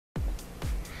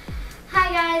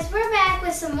Hi guys, we're back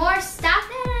with some more stop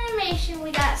animation.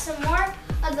 We got some more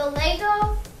of the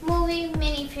Lego movie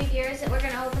minifigures that we're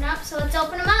gonna open up. So let's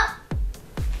open them up.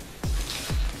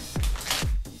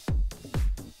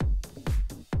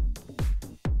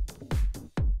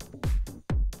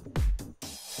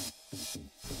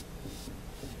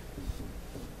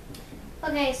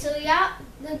 Okay, so we got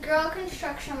the girl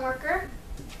construction worker.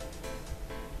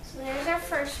 So there's our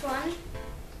first one.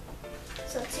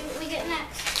 So let's see what we get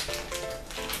next.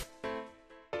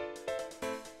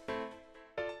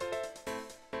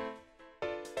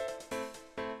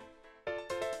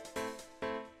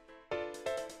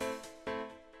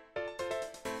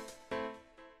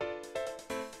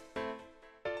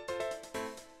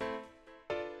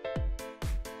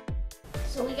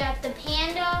 So we got the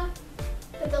panda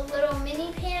with a little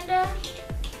mini panda.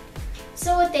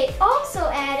 So what they also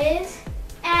added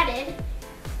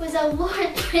was a Lord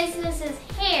Business's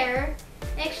hair,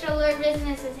 extra Lord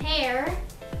Business's hair.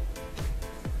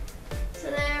 So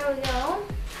there we go.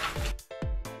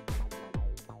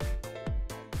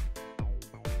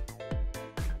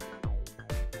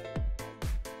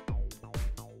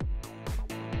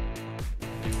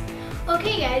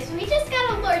 Okay guys, we just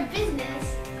got a Lord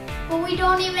Business, but we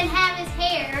don't even have his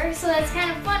hair, so that's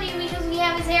kind of funny because we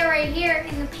have his hair right here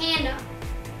in the panda.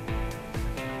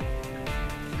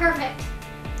 Perfect.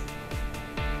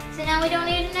 So now we don't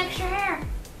need an extra hair.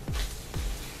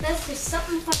 That's just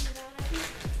something fun about it.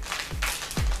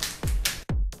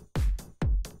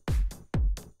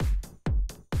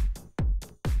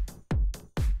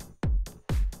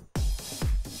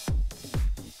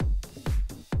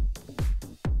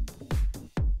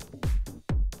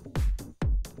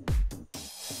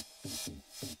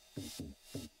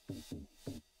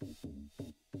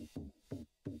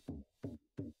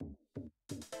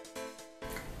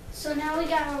 So now we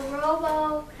got a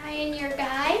Robo Pioneer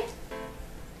guy,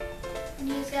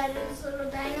 and he's got his little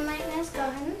dynamite in his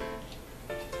gun.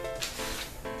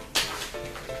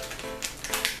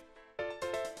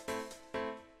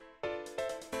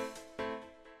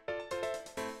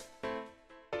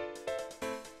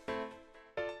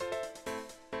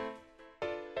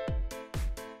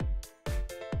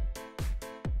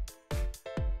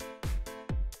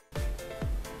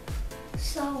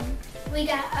 So we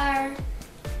got our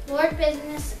Lord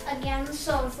Business again.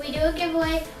 So if we do a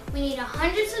giveaway, we need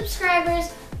 100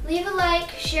 subscribers. Leave a like,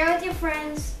 share with your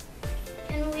friends,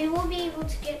 and we will be able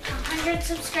to get 100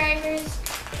 subscribers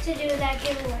to do that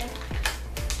giveaway.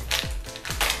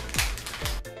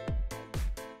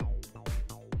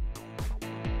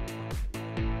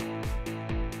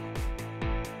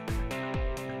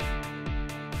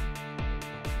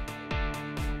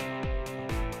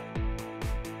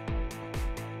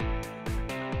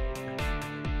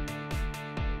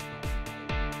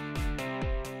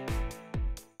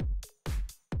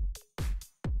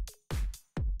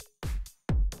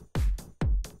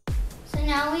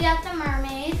 Now we got the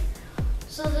mermaid.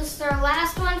 So this is our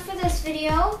last one for this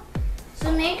video. So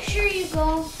make sure you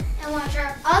go and watch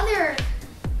our other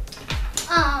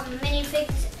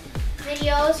minifigs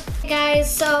videos.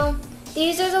 Guys, so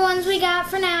these are the ones we got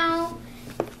for now.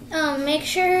 Make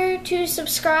sure to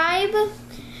subscribe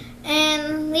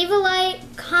and leave a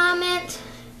like, comment.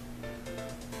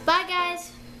 Bye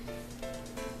guys.